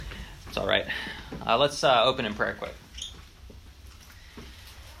It's all right. Let's open in prayer quick.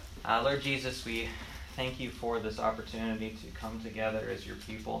 Lord Jesus, we thank you for this opportunity to come together as your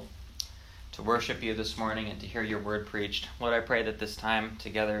people, to worship you this morning and to hear your word preached. Lord, I pray that this time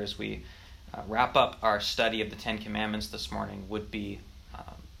together as we wrap up our study of the Ten Commandments this morning would be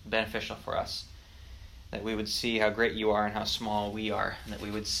beneficial for us. That we would see how great you are and how small we are. And that we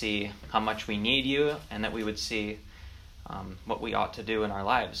would see how much we need you, and that we would see what we ought to do in our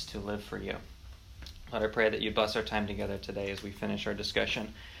lives to live for you. Lord, I pray that you bless our time together today as we finish our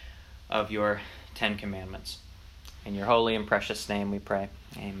discussion of your Ten Commandments. In your holy and precious name we pray.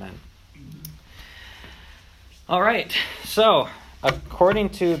 Amen. All right, so according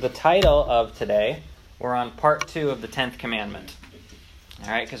to the title of today, we're on part 2 of the 10th commandment.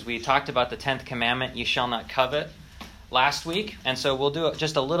 All right, because we talked about the 10th commandment, you shall not covet, last week. And so we'll do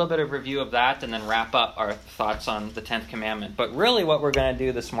just a little bit of review of that and then wrap up our thoughts on the 10th commandment. But really what we're going to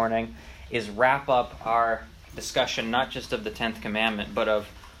do this morning is wrap up our discussion not just of the 10th commandment, but of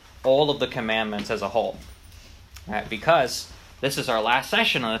all of the commandments as a whole. All right, because this is our last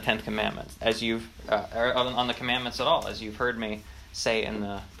session on the 10th commandment, as you've or on the commandments at all, as you've heard me say in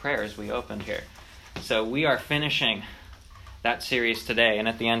the prayers we opened here. So we are finishing that series today, and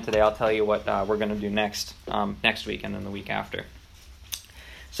at the end today I'll tell you what we're going to do next week and then the week after.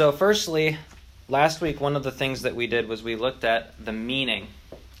 So firstly, last week one of the things that we did was we looked at the meaning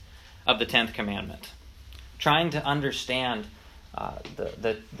of the 10th commandment, trying to understand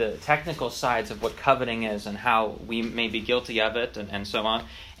the technical sides of what coveting is and how we may be guilty of it and so on.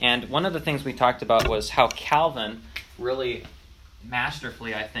 And one of the things we talked about was how Calvin really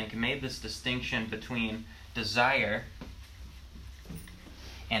masterfully, I think, made this distinction between desire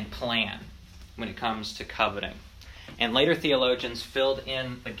and plan when it comes to coveting. And later theologians filled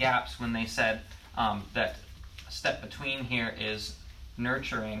in the gaps when they said that a step between here is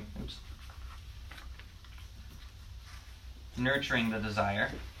nurturing the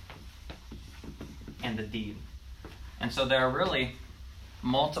desire and the deed. And so there are really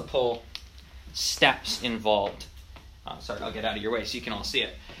multiple steps involved. Sorry, I'll get out of your way so you can all see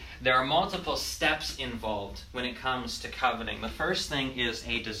it. There are multiple steps involved when it comes to coveting. The first thing is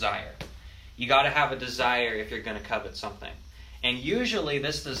a desire. You got to have a desire if you're going to covet something. And usually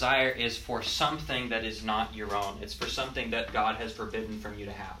this desire is for something that is not your own. It's for something that God has forbidden from you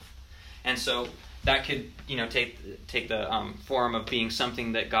to have. And so that could, take the form of being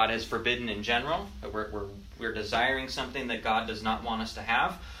something that God has forbidden in general. That we're desiring something that God does not want us to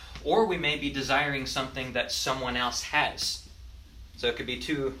have. Or we may be desiring something that someone else has. So it could be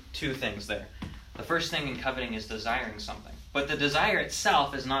two things there. The first thing in coveting is desiring something. But the desire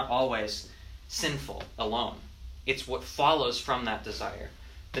itself is not always sinful alone. It's what follows from that desire.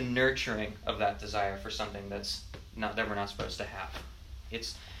 The nurturing of that desire for something that we're not supposed to have.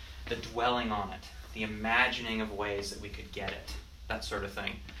 It's the dwelling on it. The imagining of ways that we could get it. That sort of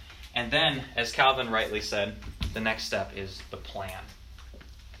thing. And then, as Calvin rightly said, the next step is the plan.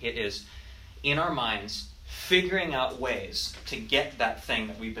 It is, in our minds, figuring out ways to get that thing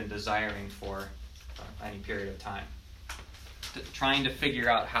that we've been desiring for any period of time. Trying to figure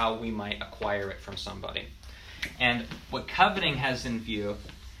out how we might acquire it from somebody. And what coveting has in view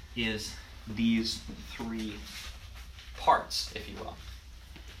is these 3 parts, if you will.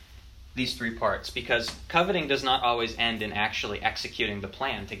 These 3 parts. Because coveting does not always end in actually executing the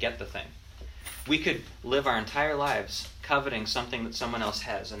plan to get the thing. We could live our entire lives coveting something that someone else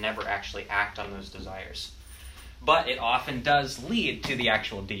has and never actually act on those desires. But it often does lead to the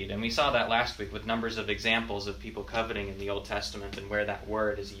actual deed. And we saw that last week with numbers of examples of people coveting in the Old Testament and where that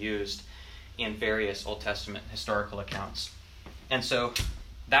word is used in various Old Testament historical accounts. And so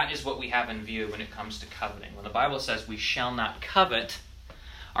that is what we have in view when it comes to coveting. When the Bible says we shall not covet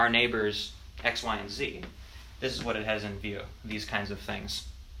our neighbor's X, Y, and Z, this is what it has in view, these kinds of things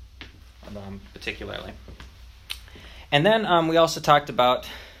particularly. And then we also talked about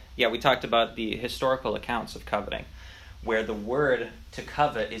the historical accounts of coveting, where the word to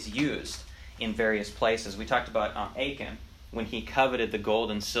covet is used in various places. We talked about Achan, when he coveted the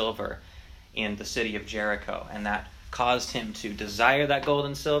gold and silver in the city of Jericho, and that caused him to desire that gold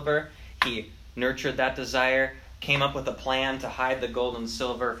and silver. He nurtured that desire, came up with a plan to hide the gold and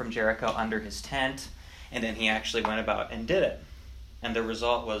silver from Jericho under his tent, and then he actually went about and did it. And the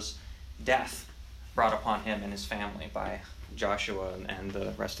result was death brought upon him and his family by Joshua and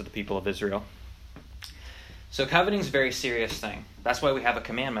the rest of the people of Israel. So coveting is a very serious thing. That's why we have a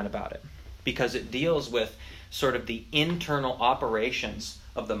commandment about it, because it deals with sort of the internal operations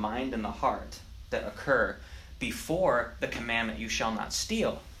of the mind and the heart that occur before the commandment, you shall not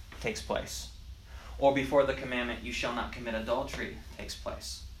steal, takes place, or before the commandment, you shall not commit adultery, takes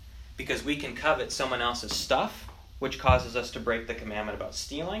place. because we can covet someone else's stuff, which causes us to break the commandment about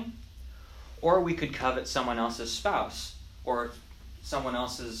stealing, or we could covet someone else's spouse or someone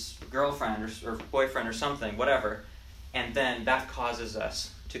else's girlfriend or boyfriend or something, whatever, and then that causes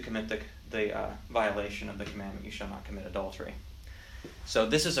us to commit the violation of the commandment, you shall not commit adultery. So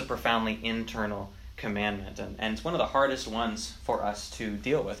this is a profoundly internal commandment, and it's one of the hardest ones for us to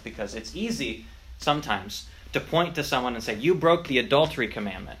deal with, because it's easy sometimes to point to someone and say, you broke the adultery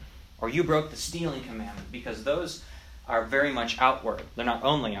commandment, or you broke the stealing commandment, because those are very much outward. They're not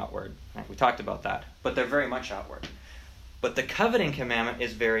only outward, right? We talked about that, but they're very much outward. But the coveting commandment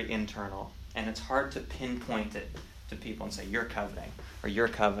is very internal, and it's hard to pinpoint it to people and say, you're coveting, or you're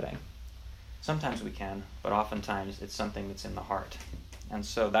coveting. Sometimes we can, but oftentimes it's something that's in the heart. And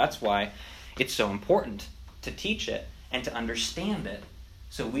so that's why it's so important to teach it and to understand it,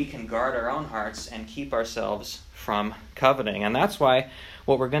 so we can guard our own hearts and keep ourselves from coveting. And that's why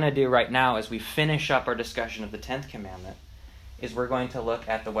what we're going to do right now as we finish up our discussion of the 10th commandment is we're going to look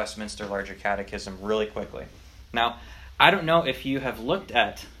at the Westminster Larger Catechism really quickly. Now, I don't know if you have looked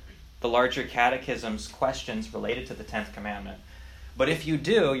at the Larger Catechism's questions related to the 10th commandment, but if you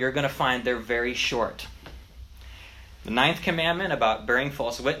do, you're going to find they're very short. The 9th commandment about bearing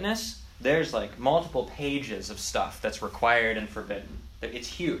false witness, there's like multiple pages of stuff that's required and forbidden. It's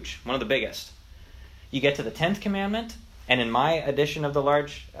huge, one of the biggest. You get to the 10th commandment, and in my edition of the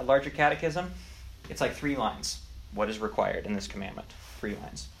Larger Catechism, it's like 3 lines. What is required in this commandment? 3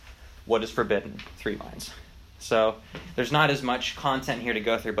 lines. What is forbidden? 3 lines. So there's not as much content here to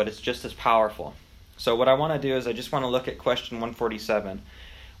go through, but it's just as powerful. So what I want to do is I just want to look at question 147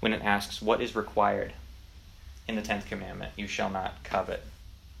 when it asks, what is required in the 10th commandment? You shall not covet.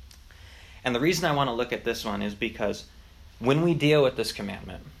 And the reason I want to look at this one is because when we deal with this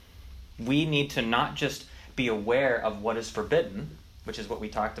commandment, we need to not just be aware of what is forbidden, which is what we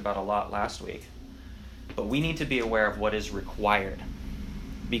talked about a lot last week, but we need to be aware of what is required.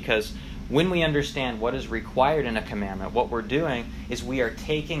 Because when we understand what is required in a commandment, what we're doing is we are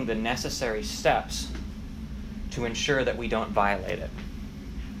taking the necessary steps to ensure that we don't violate it.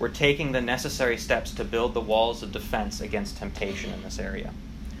 We're taking the necessary steps to build the walls of defense against temptation in this area.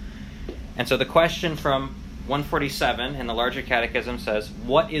 And so the question from 147 in the Larger Catechism says,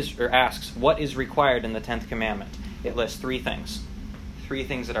 asks, what is required in the 10th commandment? It lists 3 things. 3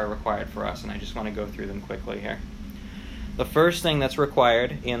 things that are required for us, and I just want to go through them quickly here. The first thing that's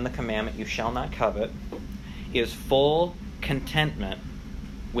required in the commandment, you shall not covet, is full contentment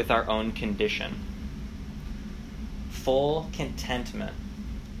with our own condition. Full contentment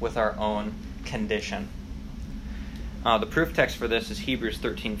with our own condition. The proof text for this is Hebrews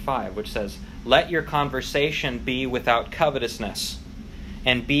 13:5, which says, let your conversation be without covetousness,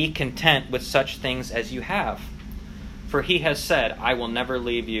 and be content with such things as you have. For he has said, I will never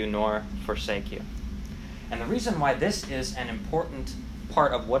leave you nor forsake you. And the reason why this is an important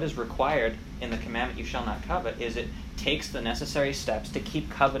part of what is required in the commandment, you shall not covet, is it takes the necessary steps to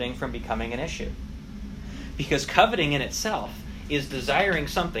keep coveting from becoming an issue. Because coveting in itself is desiring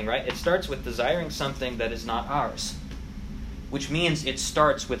something, right? It starts with desiring something that is not ours, which means it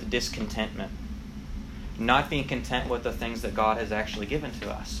starts with discontentment. Not being content with the things that God has actually given to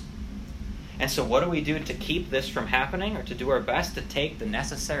us. And so what do we do to keep this from happening, or to do our best to take the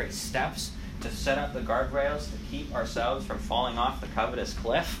necessary steps to set up the guardrails to keep ourselves from falling off the covetous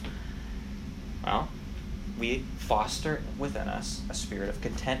cliff? Well, we foster within us a spirit of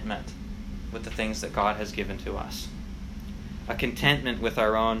contentment with the things that God has given to us. A contentment with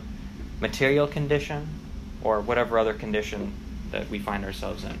our own material condition or whatever other condition that we find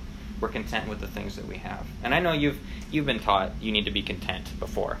ourselves in. We're content with the things that we have. And I know you've been taught you need to be content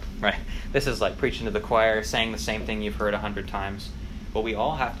before, right? This is like preaching to the choir, saying the same thing you've heard 100 times. But we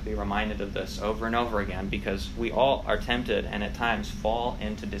all have to be reminded of this over and over again, because we all are tempted and at times fall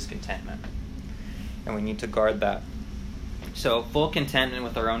into discontentment. And we need to guard that. So full contentment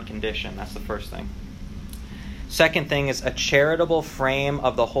with our own condition, that's the first thing. Second thing is a charitable frame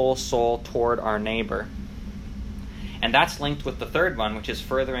of the whole soul toward our neighbor. And that's linked with the third one, which is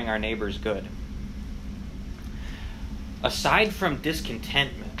furthering our neighbor's good. Aside from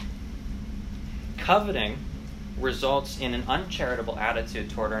discontentment, coveting results in an uncharitable attitude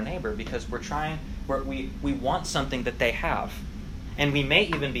toward our neighbor, because we want something that they have. And we may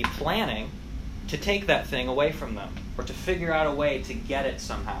even be planning to take that thing away from them, or to figure out a way to get it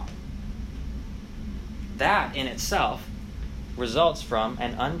somehow. That in itself results from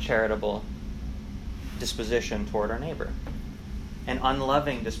an uncharitable disposition toward our neighbor, an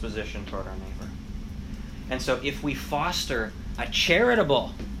unloving disposition toward our neighbor. And so if we foster a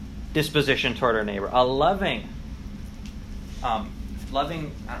charitable disposition toward our neighbor, a loving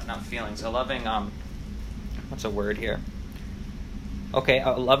not feelings, a loving, what's a word here? Okay,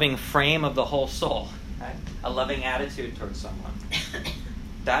 a loving frame of the whole soul, right? A loving attitude towards someone.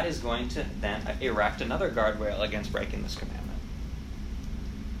 That is going to then erect another guardrail against breaking this commandment.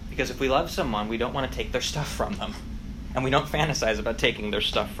 Because if we love someone, we don't want to take their stuff from them. And we don't fantasize about taking their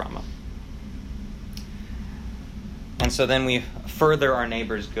stuff from them. And so then we further our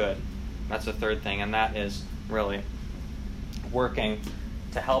neighbor's good. That's the third thing, and that is really working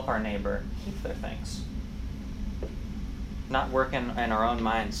to help our neighbor keep their things. Not working in our own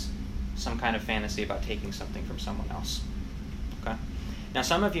minds some kind of fantasy about taking something from someone else. Okay? Now,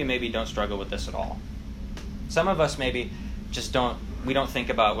 some of you maybe don't struggle with this at all. Some of us maybe just don't think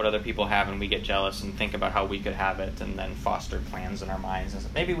about what other people have, and we get jealous and think about how we could have it and then foster plans in our minds.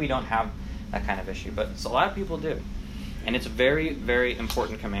 Maybe we don't have that kind of issue, but a lot of people do. And it's a very, very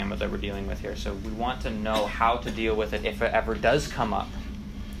important commandment that we're dealing with here. So we want to know how to deal with it if it ever does come up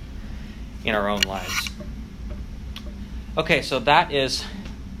in our own lives. Okay, so that is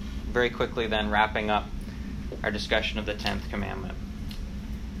very quickly then wrapping up our discussion of the 10th commandment.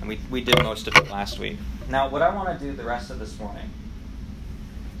 And we did most of it last week. Now, what I want to do the rest of this morning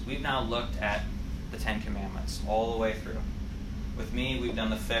is we've now looked at the 10 commandments all the way through. With me, we've done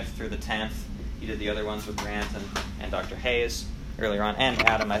the 5th through the 10th. You did the other ones with Grant and Dr. Hayes earlier on. And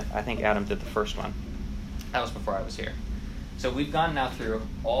Adam, I think Adam did the first one. That was before I was here. So we've gone now through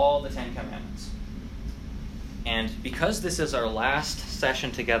all the 10 commandments. And because this is our last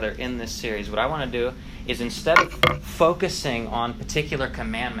session together in this series, what I want to do is instead of focusing on particular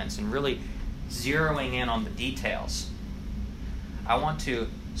commandments and really zeroing in on the details, I want to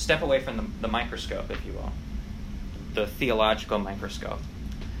step away from the microscope, if you will, the theological microscope,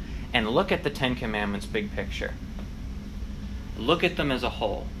 and look at the 10 commandments big picture. Look at them as a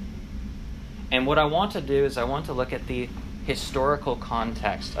whole. And what I want to do is I want to look at the historical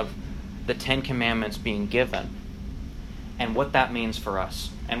context of the 10 commandments being given and what that means for us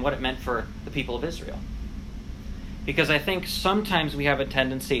and what it meant for the people of Israel. Because I think sometimes we have a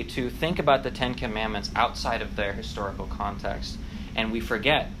tendency to think about the 10 commandments outside of their historical context, and we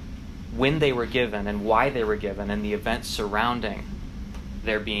forget when they were given and why they were given and the events surrounding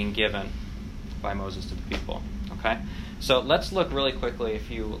their being given by Moses to the people. Okay? So let's look really quickly, if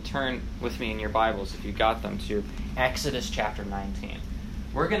you will turn with me in your Bibles, if you got them, to Exodus chapter 19.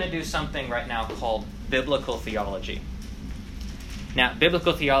 We're going to do something right now called biblical theology. Now,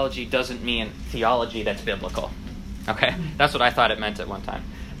 biblical theology doesn't mean theology that's biblical. Okay? That's what I thought it meant at one time.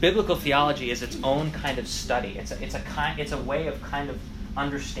 Biblical theology is its own kind of study. It's a way of kind of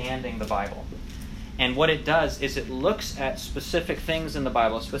understanding the Bible. And what it does is it looks at specific things in the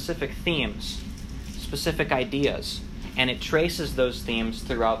Bible, specific themes, specific ideas, and it traces those themes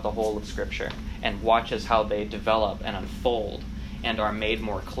throughout the whole of Scripture and watches how they develop and unfold and are made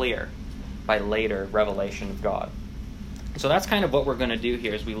more clear by later revelation of God. So that's kind of what we're going to do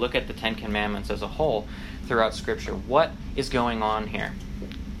here as we look at the 10 Commandments as a whole throughout Scripture. What is going on here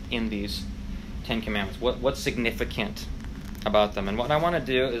in these 10 Commandments? What's significant about them? And what I want to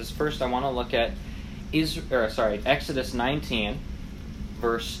do is first I want to look at Exodus 19,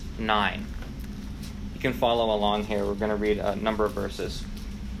 verse 9. You can follow along here. We're going to read a number of verses.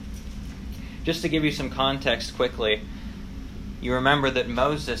 Just to give you some context quickly, you remember that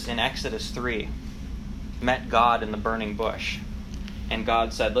Moses in Exodus 3 met God in the burning bush. And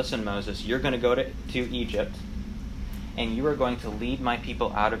God said, listen, Moses, you're going to go to Egypt, and you are going to lead my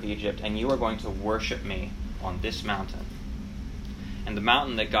people out of Egypt, and you are going to worship me on this mountain. And the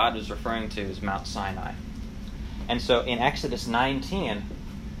mountain that God is referring to is Mount Sinai. And so in Exodus 19,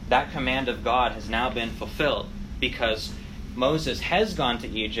 that command of God has now been fulfilled because Moses has gone to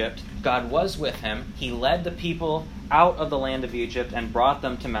Egypt. God was with him. He led the people out of the land of Egypt and brought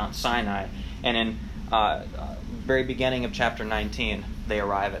them to Mount Sinai. And in very beginning of chapter 19, they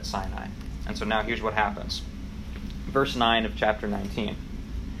arrive at Sinai. And so now here's what happens. Verse 9 of chapter 19.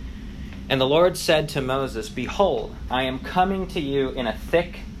 And the Lord said to Moses, behold, I am coming to you in a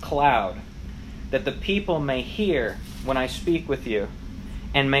thick cloud, that the people may hear when I speak with you,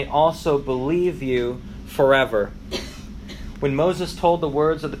 and may also believe you forever. When Moses told the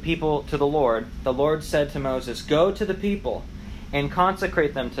words of the people to the Lord said to Moses, go to the people and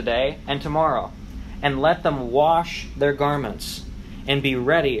consecrate them today and tomorrow, and let them wash their garments, and be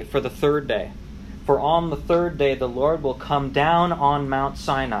ready for the third day. For on the third day the Lord will come down on Mount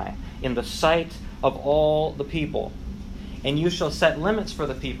Sinai in the sight of all the people. And you shall set limits for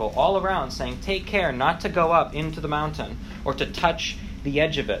the people all around, saying, take care not to go up into the mountain, or to touch the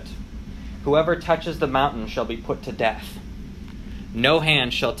edge of it. Whoever touches the mountain shall be put to death. No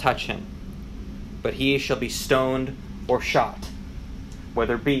hand shall touch him, but he shall be stoned or shot.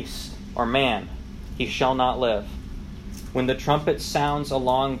 whether beast or man, he shall not live. When the trumpet sounds a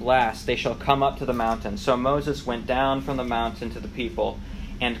long blast, they shall come up to the mountain. So Moses went down from the mountain to the people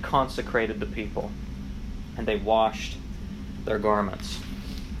and consecrated the people, and they washed their garments.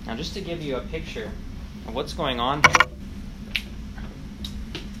 Now, just to give you a picture of what's going on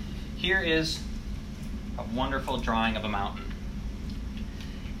here is a wonderful drawing of a mountain.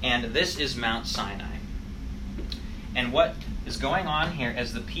 And this is Mount Sinai. And what is going on here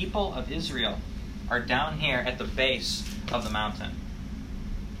is the people of Israel are down here at the base of the mountain.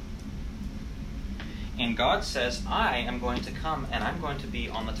 And God says, I am going to come and I'm going to be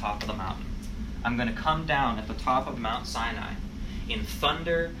on the top of the mountain. I'm going to come down at the top of Mount Sinai in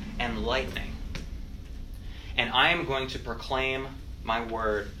thunder and lightning. And I am going to proclaim my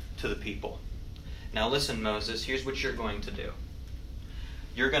word to the people. Now listen, Moses, here's what you're going to do.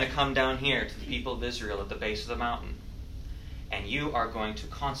 You're going to come down here to the people of Israel at the base of the mountain, and you are going to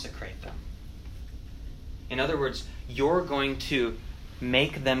consecrate them. In other words, you're going to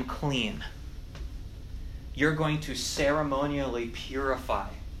make them clean. You're going to ceremonially purify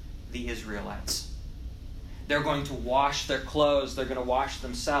the Israelites. They're going to wash their clothes. They're going to wash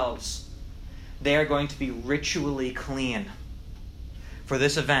themselves. They are going to be ritually clean for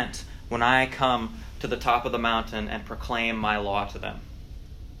this event when I come to the top of the mountain and proclaim my law to them.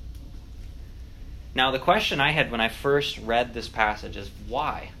 Now, the question I had when I first read this passage is,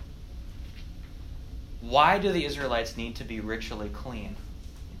 why? Why do the Israelites need to be ritually clean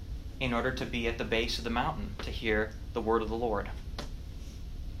in order to be at the base of the mountain to hear the word of the Lord?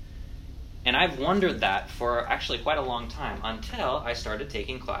 And I've wondered that for actually quite a long time until I started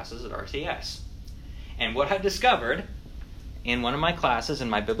taking classes at RTS. And what I discovered in one of my classes in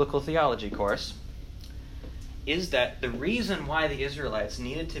my biblical theology course is that the reason why the Israelites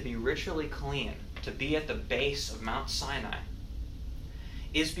needed to be ritually clean to be at the base of Mount Sinai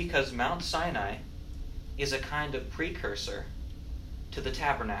is because Mount Sinai is a kind of precursor to the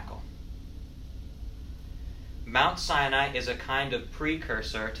tabernacle. Mount Sinai is a kind of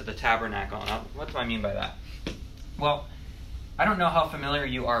precursor to the tabernacle. Now, what do I mean by that? Well, I don't know how familiar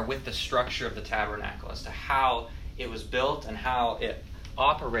you are with the structure of the tabernacle as to how it was built and how it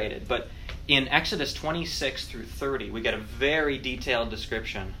operated, but in Exodus 26 through 30, we get a very detailed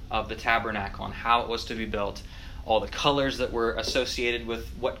description of the tabernacle and how it was to be built, all the colors that were associated with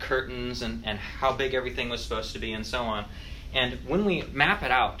what curtains and how big everything was supposed to be and so on. And when we map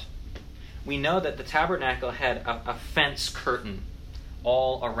it out, we know that the tabernacle had a fence curtain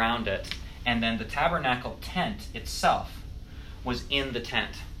all around it, and then the tabernacle tent itself was in the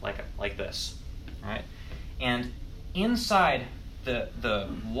tent, like this, right? And inside the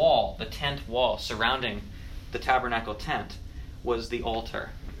wall, the tent wall surrounding the tabernacle tent, was the altar.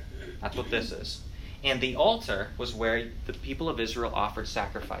 That's what this is. And the altar was where the people of Israel offered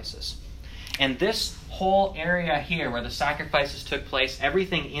sacrifices. And this whole area here where the sacrifices took place,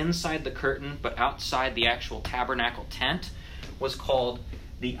 everything inside the curtain but outside the actual tabernacle tent, was called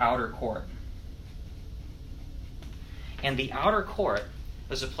the outer court. And the outer court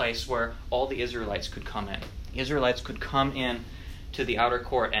was a place where all the Israelites could come in. Israelites could come in to the outer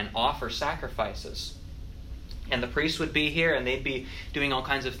court and offer sacrifices. And the priests would be here, and they'd be doing all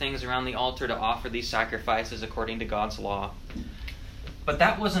kinds of things around the altar to offer these sacrifices according to God's law. But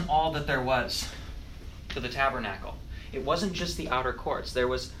that wasn't all that there was to the tabernacle. It wasn't just the outer courts. There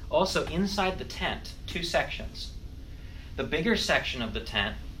was also inside the tent 2 sections. The bigger section of the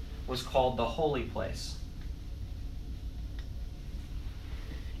tent was called the holy place.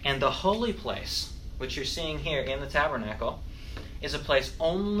 And the holy place, which you're seeing here in the tabernacle, is a place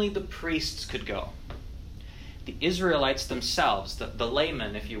only the priests could go. The Israelites themselves, the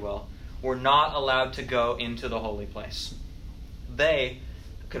laymen, if you will, were not allowed to go into the holy place. They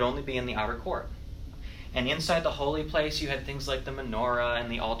could only be in the outer court. And inside the holy place, you had things like the menorah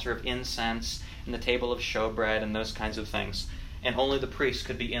and the altar of incense and the table of showbread and those kinds of things. And only the priests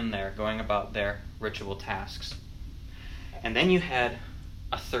could be in there going about their ritual tasks. And then you had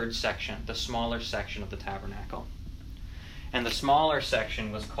a third section, the smaller section of the tabernacle. And the smaller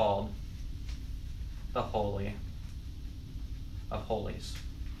section was called the Holy of Holies.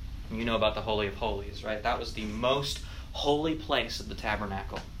 And you know about the Holy of Holies, right? That was the most holy place of the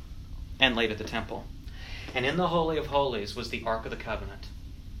tabernacle and later the temple. And in the Holy of Holies was the Ark of the Covenant.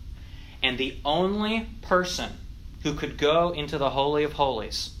 And the only person who could go into the Holy of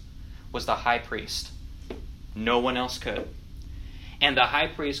Holies was the high priest. No one else could. And the high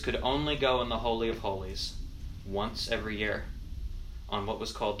priest could only go in the Holy of Holies once every year on what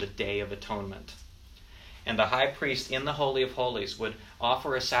was called the Day of Atonement. And the high priest in the Holy of Holies would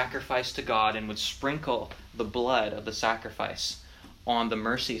offer a sacrifice to God and would sprinkle the blood of the sacrifice on the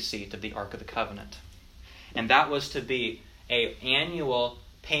mercy seat of the Ark of the Covenant. And that was to be an annual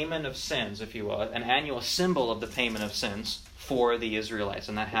payment of sins, if you will, an annual symbol of the payment of sins for the Israelites.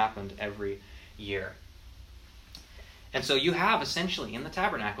 And that happened every year. And so you have essentially in the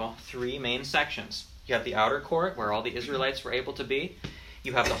tabernacle 3 main sections. You have the outer court where all the Israelites were able to be.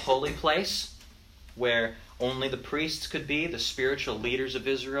 You have the holy place where only the priests could be. The spiritual leaders of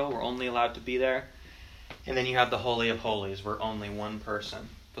Israel were only allowed to be there. And then you have the Holy of Holies where only one person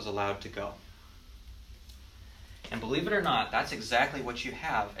was allowed to go. And believe it or not, that's exactly what you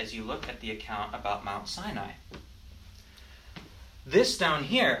have as you look at the account about Mount Sinai. This down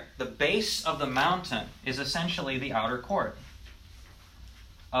here, the base of the mountain, is essentially the outer court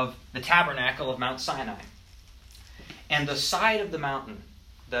of the tabernacle of Mount Sinai. And the side of the mountain,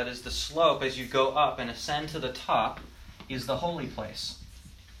 that is the slope as you go up and ascend to the top, is the holy place.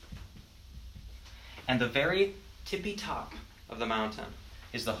 And the very tippy top of the mountain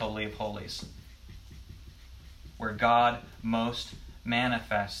is the Holy of Holies, where God most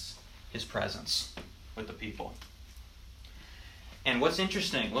manifests his presence with the people. And what's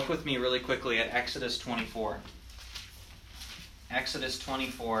interesting, look with me really quickly at Exodus 24. Exodus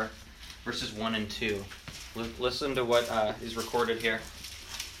 24, verses 1 and 2. Listen to what is recorded here.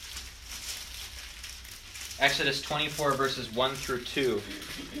 Exodus 24, verses 1 through 2.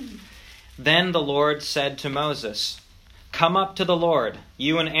 Then the Lord said to Moses, "Come up to the Lord,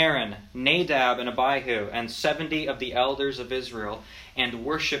 you and Aaron, Nadab and Abihu, and 70 of the elders of Israel, and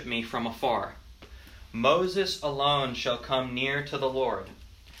worship me from afar. Moses alone shall come near to the Lord,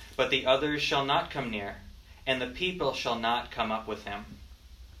 but the others shall not come near, and the people shall not come up with him."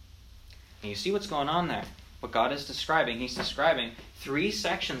 And you see what's going on there? What God is describing, he's describing 3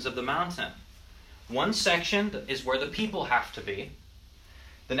 sections of the mountain. One section is where the people have to be.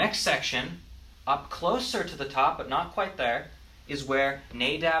 The next section, up closer to the top, but not quite there, is where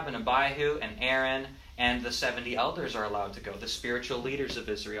Nadab and Abihu and Aaron and the 70 elders are allowed to go, the spiritual leaders of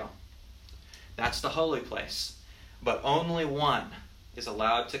Israel. That's the holy place. But only one is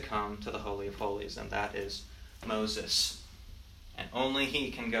allowed to come to the Holy of Holies, and that is Moses. And only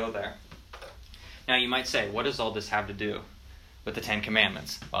he can go there. Now you might say, what does all this have to do with the 10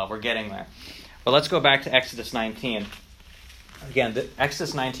 Commandments? Well, we're getting there. But let's go back to Exodus 19. Again,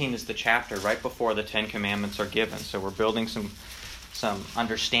 Exodus 19 is the chapter right before the 10 Commandments are given. So we're building some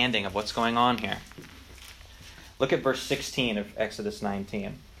understanding of what's going on here. Look at verse 16 of Exodus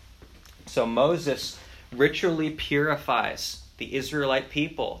 19. So Moses ritually purifies the Israelite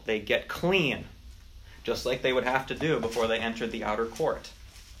people. They get clean, just like they would have to do before they entered the outer court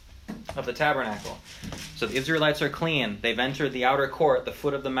of the tabernacle. So the Israelites are clean. They've entered the outer court, the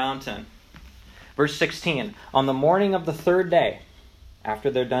foot of the mountain. Verse 16, on the morning of the 3rd day, after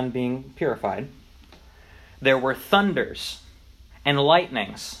they're done being purified, there were thunders and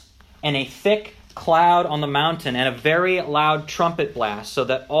lightnings and a thick cloud on the mountain and a very loud trumpet blast, so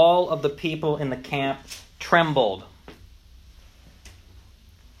that all of the people in the camp trembled.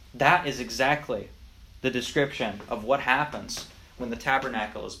 That is exactly the description of what happens when the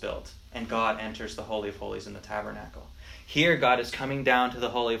tabernacle is built and God enters the Holy of Holies in the tabernacle. Here God is coming down to the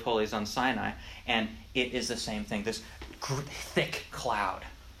Holy of Holies on Sinai, and it is the same thing. This thick cloud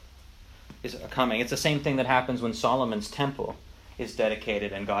is coming. It's the same thing that happens when Solomon's temple is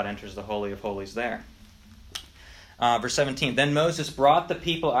dedicated and God enters the Holy of Holies there. Verse 17, then Moses brought the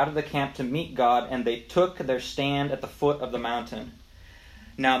people out of the camp to meet God, and they took their stand at the foot of the mountain.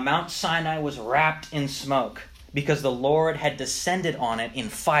 Now Mount Sinai was wrapped in smoke, because the Lord had descended on it in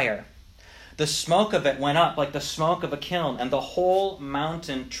fire. The smoke of it went up like the smoke of a kiln, and the whole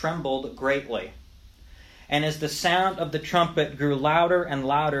mountain trembled greatly. And as the sound of the trumpet grew louder and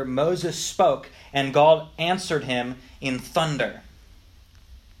louder, Moses spoke, and God answered him in thunder.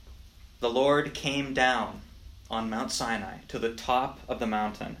 The Lord came down on Mount Sinai to the top of the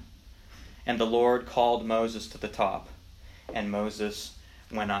mountain, and the Lord called Moses to the top, and Moses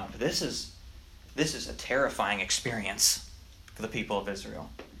went up. This is a terrifying experience for the people of Israel.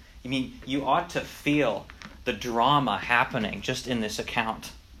 I mean, you ought to feel the drama happening just in this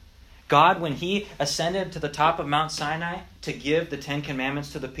account. God, when he ascended to the top of Mount Sinai to give the 10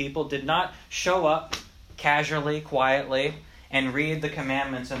 Commandments to the people, did not show up casually, quietly, and read the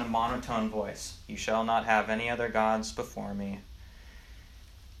commandments in a monotone voice. You shall not have any other gods before me.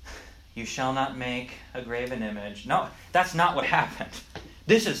 You shall not make a graven image. No, that's not what happened.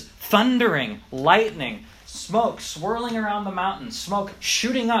 This is thundering, lightning, smoke swirling around the mountain, smoke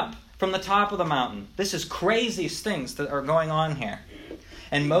shooting up from the top of the mountain. This is crazy things that are going on here.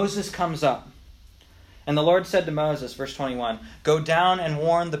 And Moses comes up. And the Lord said to Moses, verse 21, go down and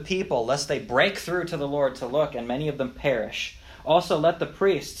warn the people, lest they break through to the Lord to look, and many of them perish. Also let the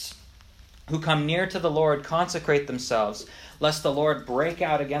priests who come near to the Lord consecrate themselves, lest the Lord break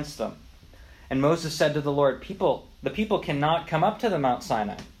out against them. And Moses said to the Lord, the people cannot come up to the Mount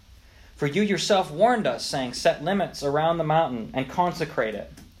Sinai. For you yourself warned us, saying, set limits around the mountain and consecrate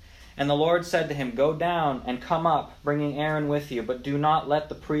it. And the Lord said to him, go down and come up, bringing Aaron with you, but do not let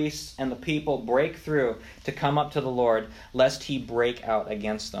the priests and the people break through to come up to the Lord, lest he break out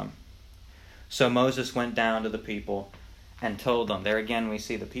against them. So Moses went down to the people and told them. There again we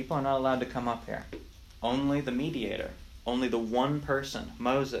see the people are not allowed to come up here. Only the mediator, only the one person,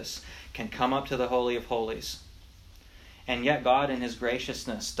 Moses, can come up to the Holy of Holies. And yet God in his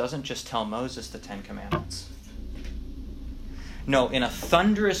graciousness doesn't just tell Moses the Ten Commandments. No, in a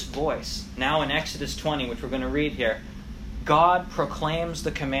thunderous voice, now in Exodus 20, which we're going to read here, God proclaims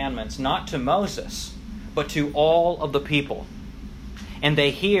the commandments not to Moses, but to all of the people. And they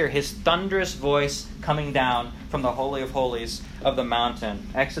hear his thunderous voice coming down from the Holy of Holies of the mountain.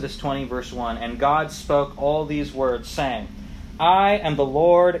 Exodus 20, verse 1. And God spoke all these words, saying, I am the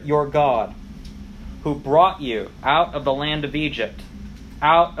Lord your God, who brought you out of the land of Egypt,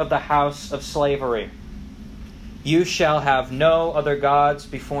 out of the house of slavery. You shall have no other gods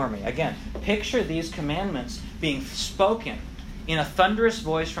before me. Again, picture these commandments being spoken in a thunderous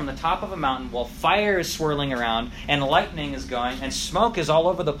voice from the top of a mountain while fire is swirling around and lightning is going and smoke is all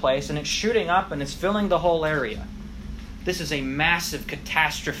over the place and it's shooting up and it's filling the whole area. This is a massive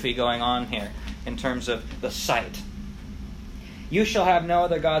catastrophe going on here in terms of the sight. You shall have no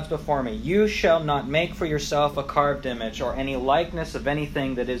other gods before me. You shall not make for yourself a carved image or any likeness of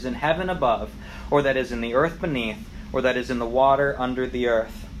anything that is in heaven above, or that is in the earth beneath, or that is in the water under the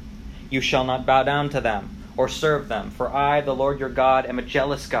earth. You shall not bow down to them or serve them, for I, the Lord your God, am a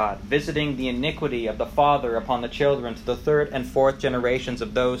jealous God, visiting the iniquity of the father upon the children to the third and fourth generations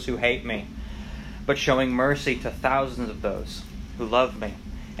of those who hate me, but showing mercy to thousands of those who love me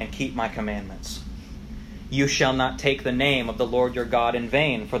and keep my commandments. You shall not take the name of the Lord your God in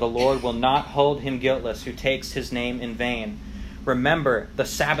vain, for the Lord will not hold him guiltless who takes his name in vain. Remember the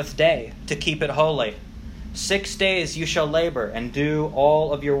Sabbath day to keep it holy. 6 days you shall labor and do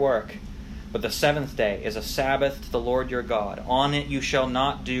all of your work. But the seventh day is a Sabbath to the Lord your God. On it you shall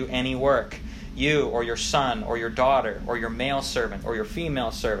not do any work, you or your son or your daughter or your male servant or your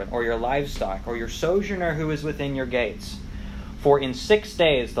female servant or your livestock or your sojourner who is within your gates. For in 6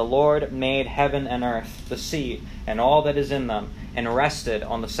 days the Lord made heaven and earth, the sea, and all that is in them, and rested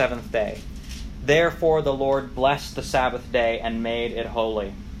on the seventh day. Therefore the Lord blessed the Sabbath day and made it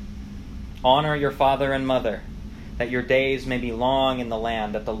holy. Honor your father and mother, that your days may be long in the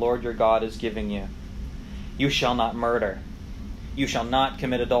land that the Lord your God is giving you. You shall not murder. You shall not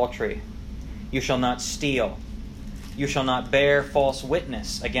commit adultery. You shall not steal. You shall not bear false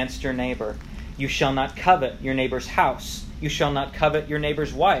witness against your neighbor. You shall not covet your neighbor's house. You shall not covet your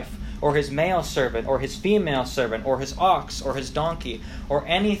neighbor's wife, or his male servant, or his female servant, or his ox, or his donkey, or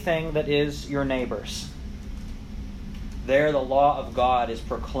anything that is your neighbor's. There the law of God is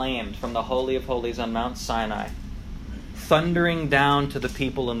proclaimed from the Holy of Holies on Mount Sinai, thundering down to the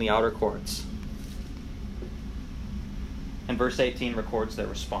people in the outer courts. And verse 18 records their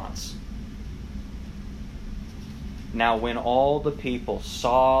response. Now when all the people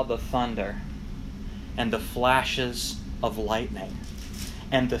saw the thunder and the flashes of lightning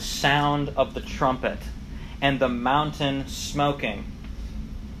and the sound of the trumpet and the mountain smoking,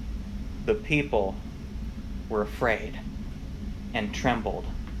 the people were afraid and trembled,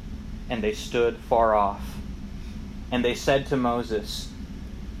 and they stood far off. And they said to Moses,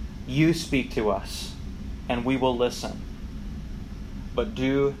 you speak to us, and we will listen. But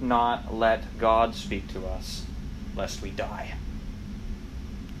do not let God speak to us, lest we die.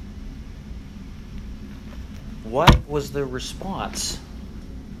 What was the response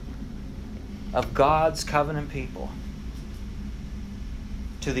of God's covenant people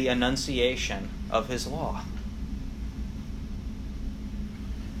to the enunciation of his law?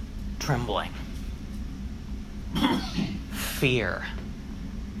 Trembling. Fear.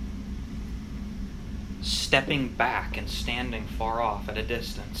 Stepping back and standing far off at a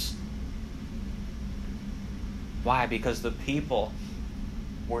distance. Why? Because the people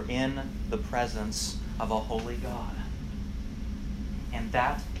were in the presence of a holy God. And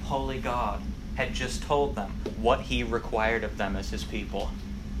that holy God had just told them what he required of them as his people.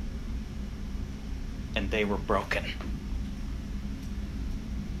 And they were broken.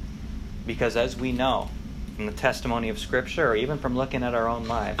 Because as we know from the testimony of Scripture, or even from looking at our own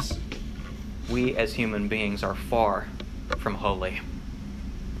lives, we as human beings are far from holy.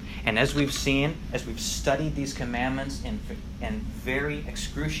 And as we've seen, as we've studied these commandments in very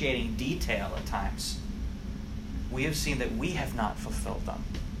excruciating detail at times, we have seen that we have not fulfilled them.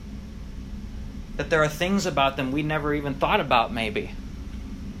 That there are things about them we never even thought about, maybe.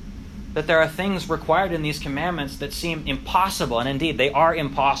 That there are things required in these commandments that seem impossible, and indeed, they are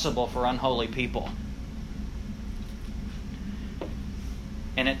impossible for unholy people.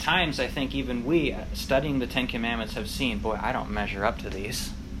 And at times, I think even we, studying the Ten Commandments, have seen, boy, I don't measure up to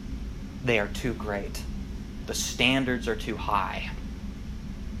these. They are too great. The standards are too high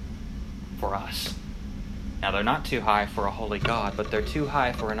for us. Now, they're not too high for a holy God, but they're too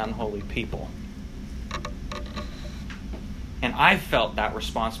high for an unholy people. And I've felt that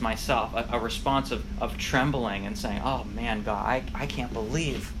response myself, a response of trembling and saying, oh man, God, I can't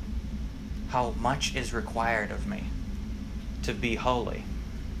believe how much is required of me to be holy.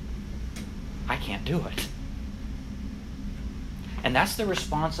 I can't do it. And that's the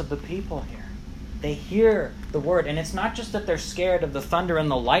response of the people here. They hear the word, and it's not just that they're scared of the thunder and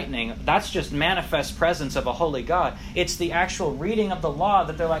the lightning. That's just manifest presence of a holy God. It's the actual reading of the law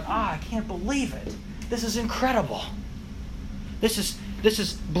that they're like, I can't believe it. This is incredible. This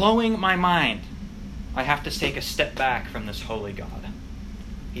is blowing my mind. I have to take a step back from this holy God.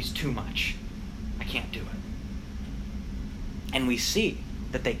 He's too much. I can't do it. And we see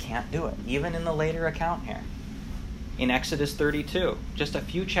that they can't do it, even in the later account here. In Exodus 32, just a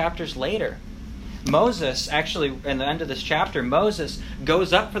few chapters later, Moses, actually, in the end of this chapter, Moses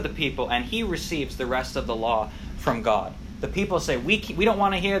goes up for the people and he receives the rest of the law from God. The people say, we don't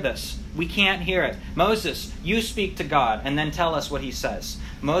want to hear this. We can't hear it. Moses, you speak to God and then tell us what he says.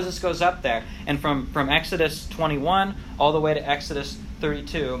 Moses goes up there, and from Exodus 21 all the way to Exodus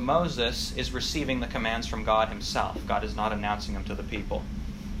 32, Moses is receiving the commands from God himself. God is not announcing them to the people.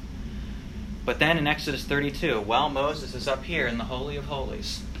 But then in Exodus 32, while Moses is up here in the Holy of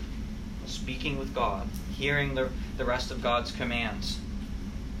Holies, speaking with God, hearing the rest of God's commands,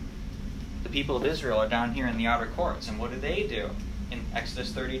 the people of Israel are down here in the outer courts. And what do they do in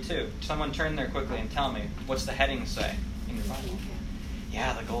Exodus 32? Someone turn there quickly and tell me, what's the heading say in your Bible?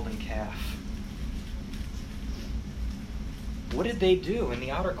 Yeah, the golden calf. What did they do in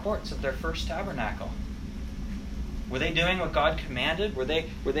the outer courts of their first tabernacle? Were they doing what God commanded? Were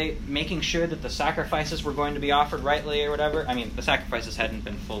they making sure that the sacrifices were going to be offered rightly or whatever? I mean, the sacrifices hadn't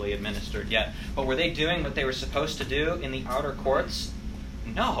been fully administered yet. But were they doing what they were supposed to do in the outer courts?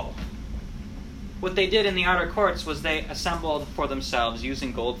 No. What they did in the outer courts was they assembled for themselves,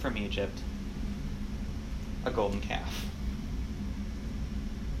 using gold from Egypt, a golden calf,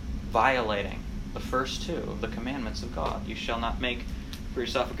 violating the first two of the commandments of God. You shall not make for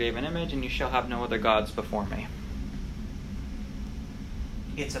yourself a graven image, and you shall have no other gods before me.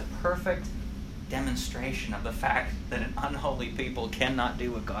 It's a perfect demonstration of the fact that an unholy people cannot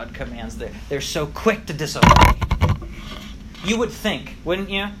do what God commands. They're so quick to disobey. You would think,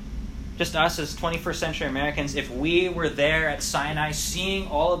 wouldn't you? Just us as 21st century Americans, if we were there at Sinai seeing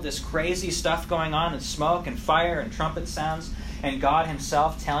all of this crazy stuff going on, and smoke and fire and trumpet sounds, and God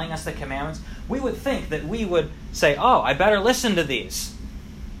himself telling us the commandments, we would think that we would say, oh, I better listen to these.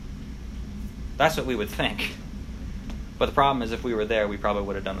 That's what we would think. But the problem is, if we were there, we probably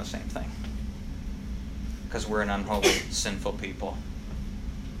would have done the same thing. Because we're an unholy, sinful people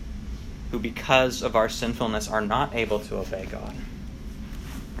who, because of our sinfulness, are not able to obey God.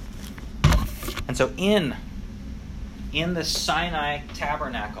 And so in the Sinai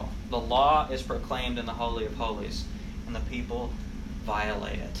tabernacle, the law is proclaimed in the Holy of Holies, and the people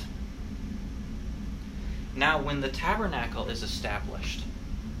violate it. Now, when the tabernacle is established,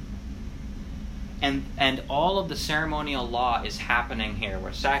 and all of the ceremonial law is happening here,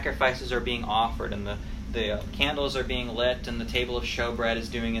 where sacrifices are being offered, and the candles are being lit, and the table of showbread is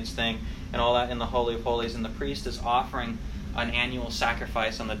doing its thing, and all that in the Holy of Holies, and the priest is offering an annual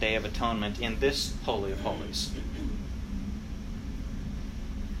sacrifice on the Day of Atonement in this Holy of Holies.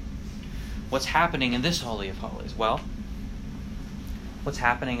 What's happening in this Holy of Holies? Well, what's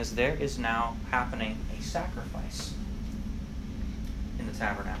happening is there is now happening a sacrifice in the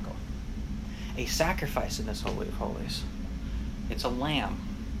tabernacle. A sacrifice in this Holy of Holies. It's a lamb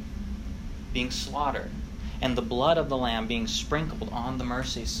being slaughtered, and the blood of the lamb being sprinkled on the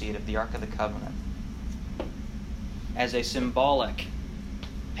mercy seat of the Ark of the Covenant as a symbolic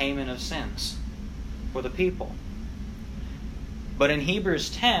payment of sins for the people. But in Hebrews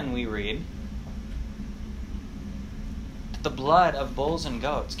 10 we read that the blood of bulls and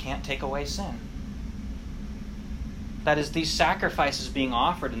goats can't take away sin. That is, these sacrifices being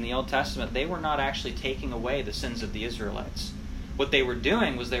offered in the Old Testament, they were not actually taking away the sins of the Israelites. What they were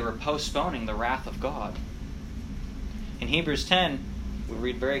doing was they were postponing the wrath of God. In Hebrews 10, we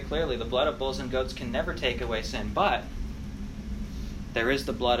read very clearly, the blood of bulls and goats can never take away sin, but there is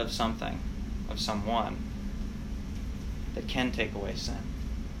the blood of something, of someone, that can take away sin.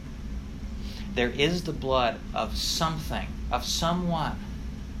 There is the blood of something, of someone,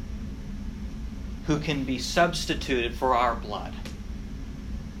 who can be substituted for our blood.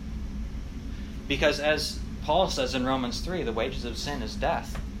 Because as Paul says in Romans 3, the wages of sin is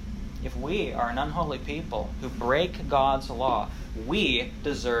death. If we are an unholy people who break God's law, we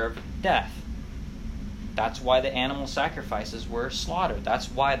deserve death. That's why the animal sacrifices were slaughtered. That's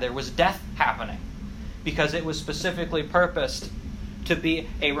why there was death happening. Because it was specifically purposed to be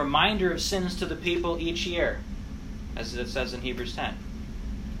a reminder of sins to the people each year, as it says in Hebrews 10.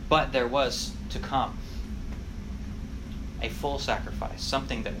 But there was to come a full sacrifice,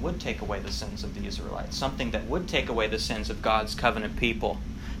 something that would take away the sins of the Israelites, something that would take away the sins of God's covenant people,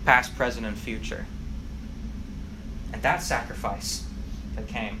 past, present, and future. And that sacrifice that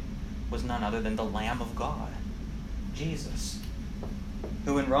came was none other than the Lamb of God, Jesus,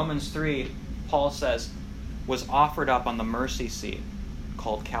 who in Romans 3, Paul says, was offered up on the mercy seat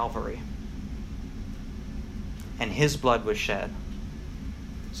called Calvary. And his blood was shed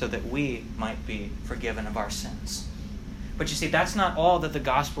so that we might be forgiven of our sins. But you see, that's not all that the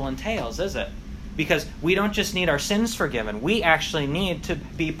gospel entails, is it? Because we don't just need our sins forgiven. We actually need to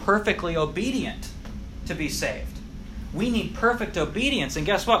be perfectly obedient to be saved. We need perfect obedience. And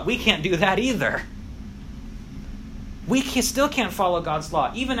guess what? We can't do that either. We still can't follow God's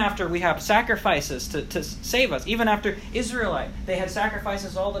law, even after we have sacrifices to save us. Even after Israelite, they had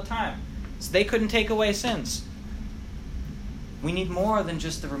sacrifices all the time. So they couldn't take away sins. We need more than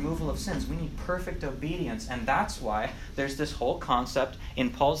just the removal of sins. We need perfect obedience. And that's why there's this whole concept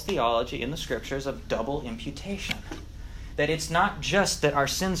in Paul's theology in the Scriptures of double imputation. That it's not just that our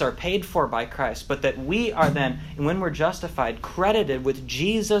sins are paid for by Christ, but that we are then, when we're justified, credited with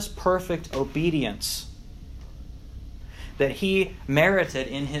Jesus' perfect obedience that he merited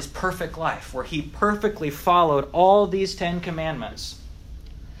in his perfect life, where he perfectly followed all these 10 commandments.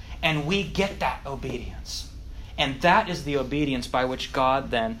 And we get that obedience. And that is the obedience by which God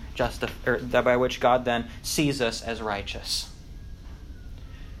then sees us as righteous.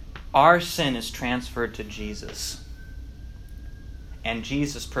 Our sin is transferred to Jesus. And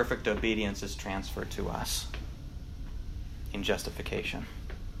Jesus' perfect obedience is transferred to us in justification.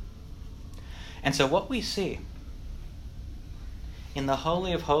 And so what we see in the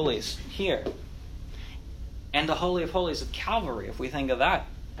Holy of Holies here, and the Holy of Holies of Calvary, if we think of that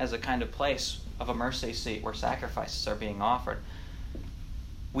as a kind of place of a mercy seat where sacrifices are being offered,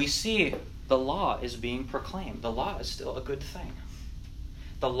 we see the law is being proclaimed. The law is still a good thing.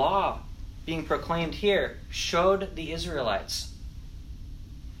 The law being proclaimed here showed the Israelites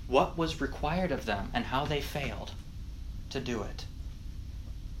what was required of them and how they failed to do it.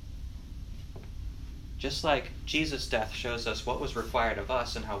 Just like Jesus' death shows us what was required of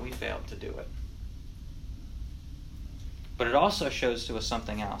us and how we failed to do it. But it also shows to us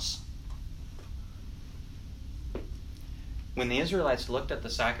something else. When the Israelites looked at the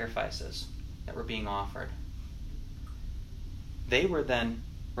sacrifices that were being offered, they were then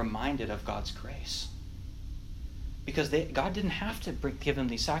reminded of God's grace. Because God didn't have to give them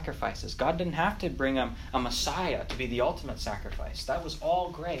these sacrifices. God didn't have to bring them a Messiah to be the ultimate sacrifice. That was all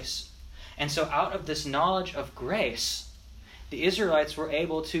grace. And so out of this knowledge of grace, the Israelites were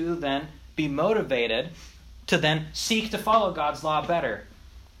able to then be motivated to then seek to follow God's law better.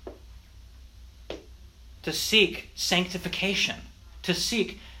 To seek sanctification. To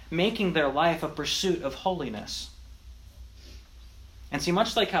seek making their life a pursuit of holiness. And see,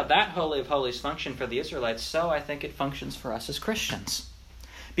 much like how that Holy of Holies functioned for the Israelites, so I think it functions for us as Christians.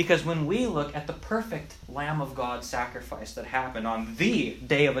 Because when we look at the perfect Lamb of God sacrifice that happened on the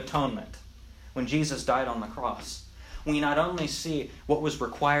Day of Atonement, when Jesus died on the cross, we not only see what was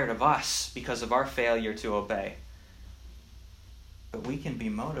required of us because of our failure to obey, but we can be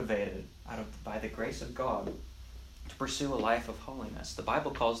motivated by the grace of God to pursue a life of holiness. The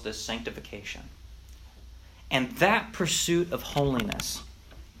Bible calls this sanctification. And that pursuit of holiness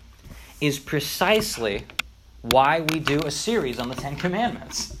is precisely why we do a series on the 10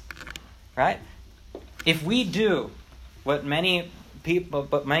 Commandments. Right? If we do what many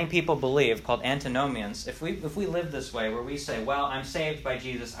people believe, called antinomians, if we live this way, where we say, well, I'm saved by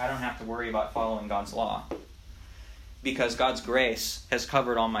Jesus, I don't have to worry about following God's law, because God's grace has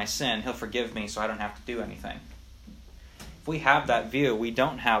covered all my sin, he'll forgive me, so I don't have to do anything. If we have that view, we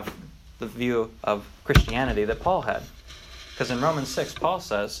don't have the view of Christianity that Paul had. Because in Romans 6, Paul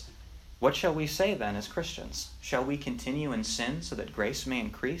says, what shall we say then as Christians? Shall we continue in sin so that grace may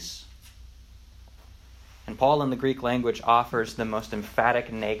increase? And Paul in the Greek language offers the most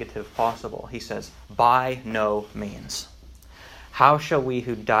emphatic negative possible. He says, by no means. How shall we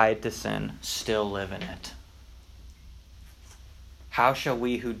who died to sin still live in it? How shall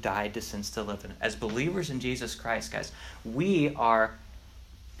we who died to sin still live in it? As believers in Jesus Christ, guys, we are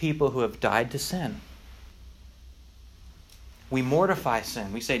people who have died to sin. We mortify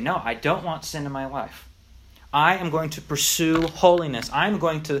sin. We say, no, I don't want sin in my life. I am going to pursue holiness. I'm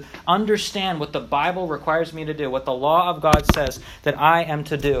going to understand what the Bible requires me to do, what the law of God says that I am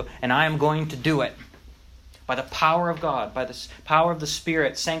to do, and I am going to do it by the power of God, by the power of the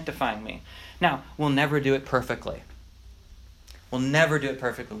Spirit sanctifying me. Now, we'll never do it perfectly. We'll never do it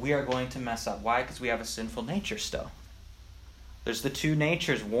perfectly. We are going to mess up. Why? Because we have a sinful nature still. There's the two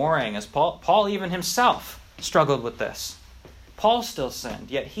natures warring, as Paul even himself struggled with this. Paul still sinned,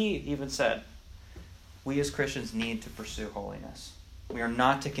 yet he even said, we as Christians need to pursue holiness. We are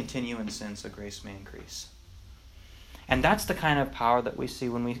not to continue in sin so grace may increase. And that's the kind of power that we see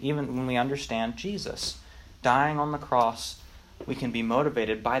when we understand Jesus. Dying on the cross, we can be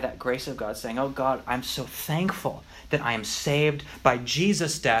motivated by that grace of God, saying, oh God, I'm so thankful that I am saved by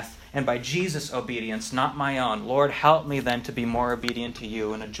Jesus' death and by Jesus' obedience, not my own. Lord, help me then to be more obedient to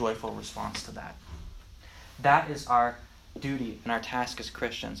you in a joyful response to that. That is our duty and our task as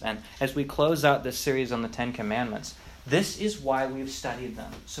Christians. And as we close out this series on the Ten Commandments, this is why we've studied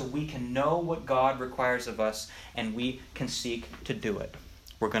them, so we can know what God requires of us and we can seek to do it.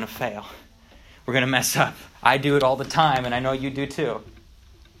 We're going to fail. We're going to mess up. I do it all the time, and I know you do too.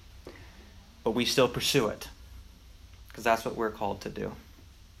 But we still pursue it, because that's what we're called to do.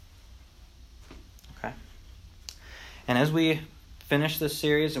 Okay? And as we finish this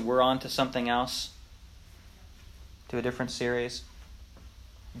series and we're on to something else, to a different series,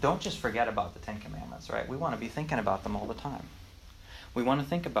 don't just forget about the Ten Commandments, right? We want to be thinking about them all the time. We want to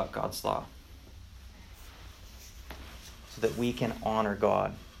think about God's law so that we can honor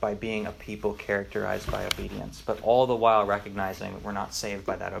God by being a people characterized by obedience, but all the while recognizing that we're not saved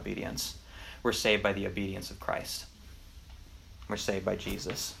by that obedience. We're saved by the obedience of Christ. We're saved by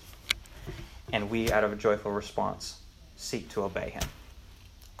Jesus. And we, out of a joyful response, seek to obey him.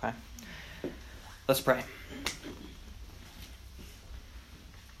 Okay? Let's pray.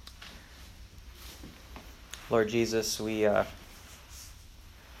 Lord Jesus, we are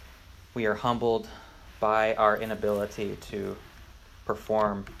humbled by our inability to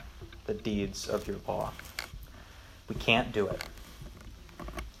perform the deeds of your law. We can't do it.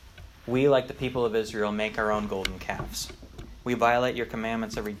 We, like the people of Israel, make our own golden calves. We violate your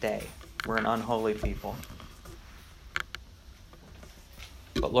commandments every day. We're an unholy people.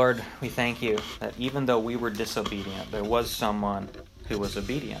 But Lord, we thank you that even though we were disobedient, there was someone who was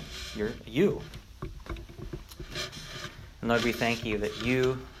obedient. You. And Lord, we thank you that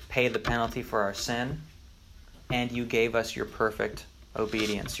you paid the penalty for our sin, and you gave us your perfect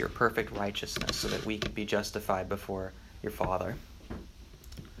obedience, your perfect righteousness, so that we could be justified before your Father.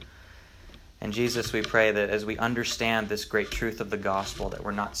 And Jesus, we pray that as we understand this great truth of the gospel, that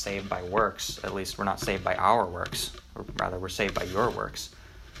we're not saved by works, at least we're not saved by our works, or rather we're saved by your works.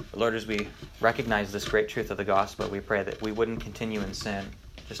 But Lord, as we recognize this great truth of the gospel, we pray that we wouldn't continue in sin,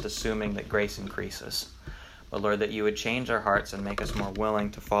 just assuming that grace increases. But Lord, that you would change our hearts and make us more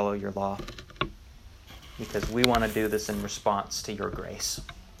willing to follow your law, because we want to do this in response to your grace.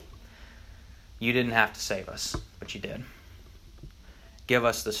 You didn't have to save us, but you did. Give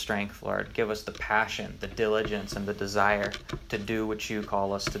us the strength, Lord. Give us the passion, the diligence, and the desire to do what you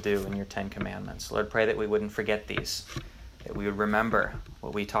call us to do in your 10 Commandments. Lord, pray that we wouldn't forget these, that we would remember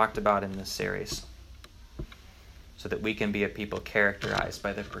what we talked about in this series, so that we can be a people characterized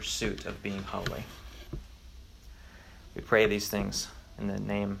by the pursuit of being holy. We pray these things in the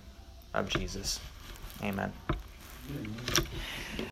name of Jesus. Amen.